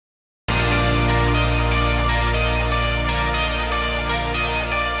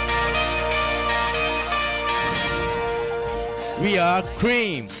We are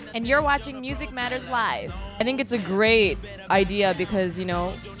Cream. And you're watching Music Matters Live. I think it's a great idea because, you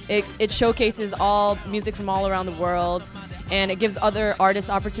know, it showcases all music from all around the world, and it gives other artists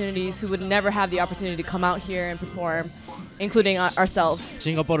opportunities who would never have the opportunity to come out here and perform, including ourselves.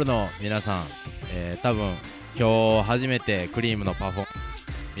 シンガポールの皆さん、多分今日初めてクリームのパフォーマンス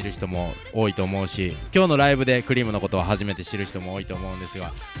見る人も多いと思うし、今日のライブでクリームのことを初めて知る人も多いと思うんです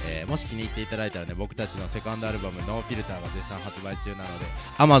が、もし気に入っていただいたらね、僕たちのセカンドアルバム「ノーフィルター」が絶賛発売中なので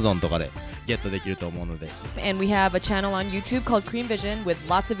Amazon とかでゲットできると思うので。 And we have a channel on YouTube called Cream Vision with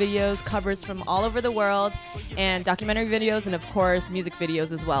lots of videos, covers from all over the world, and documentary videos, and of course music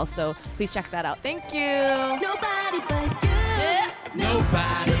videos as well. So please check that out. Thank you. Nobody but you. Yeah.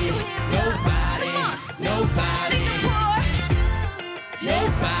 Nobody, nobody, nobody,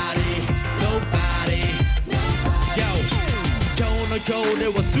 nobody, nobody. Yo, 今日の今日で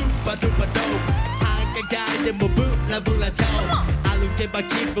はスーパードゥパドープ。繁華街でもブラブラと歩けば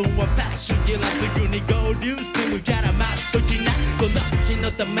気分はファッションじらすぐに合流するから待っときな。この日の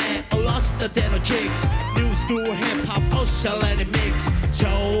ため下ろしたてのキックス。ニュースクールヒップホップおしゃれにミックス。超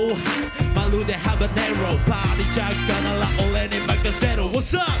ハッまるでハバネロ。パーティーチャッカなら俺に任せろ。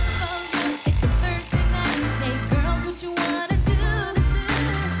What's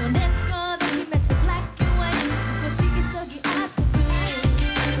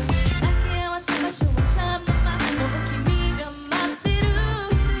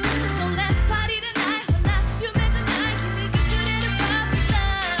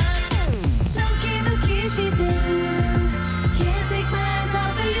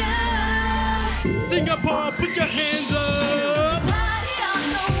up?Singapore, put your hands up. Party on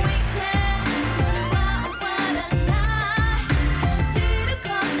the weekend. What a night.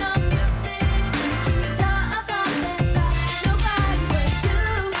 지루한 no music. 기분 더 어떤데 nobody but you.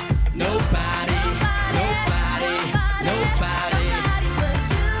 Nobody, nobody, nobody,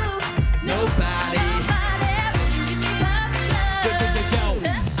 nobody.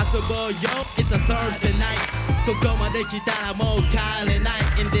 Yo, it's a Thursday night. ここまで来たらもう帰れない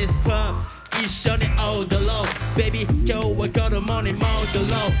In this club一緒に踊ろう Baby 今日はこのモに戻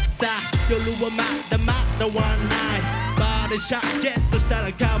ろうさあ夜はまだまだワンナイトバーでシャッゲットした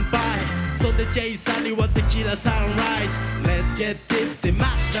ら乾杯そんでジェイさんにはテキラサンライズ Let's get tipsy ま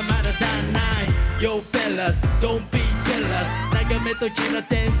だまだ足んない Yo fellas don't be jealous 眺めときな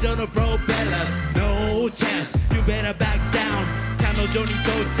天井のプロペラス No chance you better back down 彼女にとっ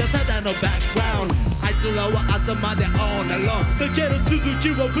ちゃただのバックグラウンドあいつらは朝まで on and on だけど続き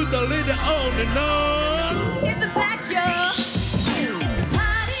は二人で on and on In the back, yo. It's a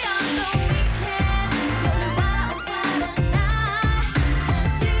party on the weekend. What a night.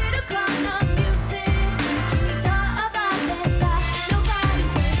 지루한 no music. 기분 더 어떤데 nobody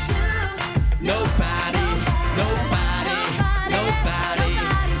but you. Nobody, nobody, nobody,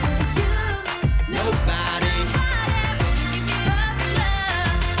 nobody.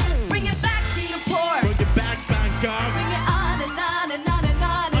 Bring it back, Singapore. Bring it back, Bangkok. Bring it on and on and on and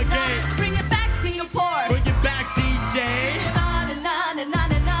on and Okay. on. Bring it back, Singapore. Bring it back, DJ. Bring it on and on and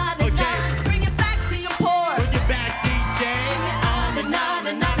on and on and Okay. on. Bring it back, Singapore. Bring it back, DJ. Bring it on and on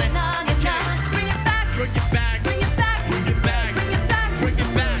and on and on and on. Bring it back. Bring it back. Bring it back. Bring it back. Bring it back. Bring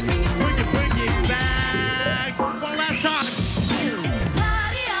it back. Bring it back. One last time.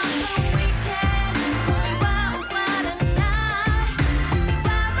 Party on the weekend. What a night. 기분과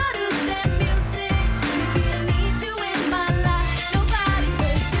마르된 music. Baby, I need you in my life. Nobody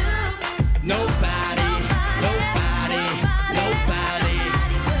but you. Nobody, nobody, nobody.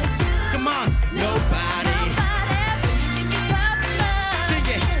 Come on, nobody. Sing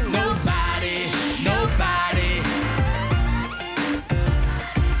it. Nobody, nobody.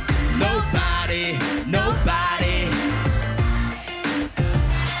 Nobody, nobody.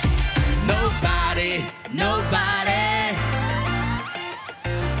 Nobody, nobody.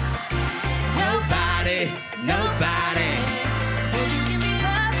 Nobody, nobody.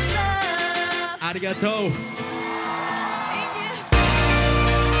 ありがとう。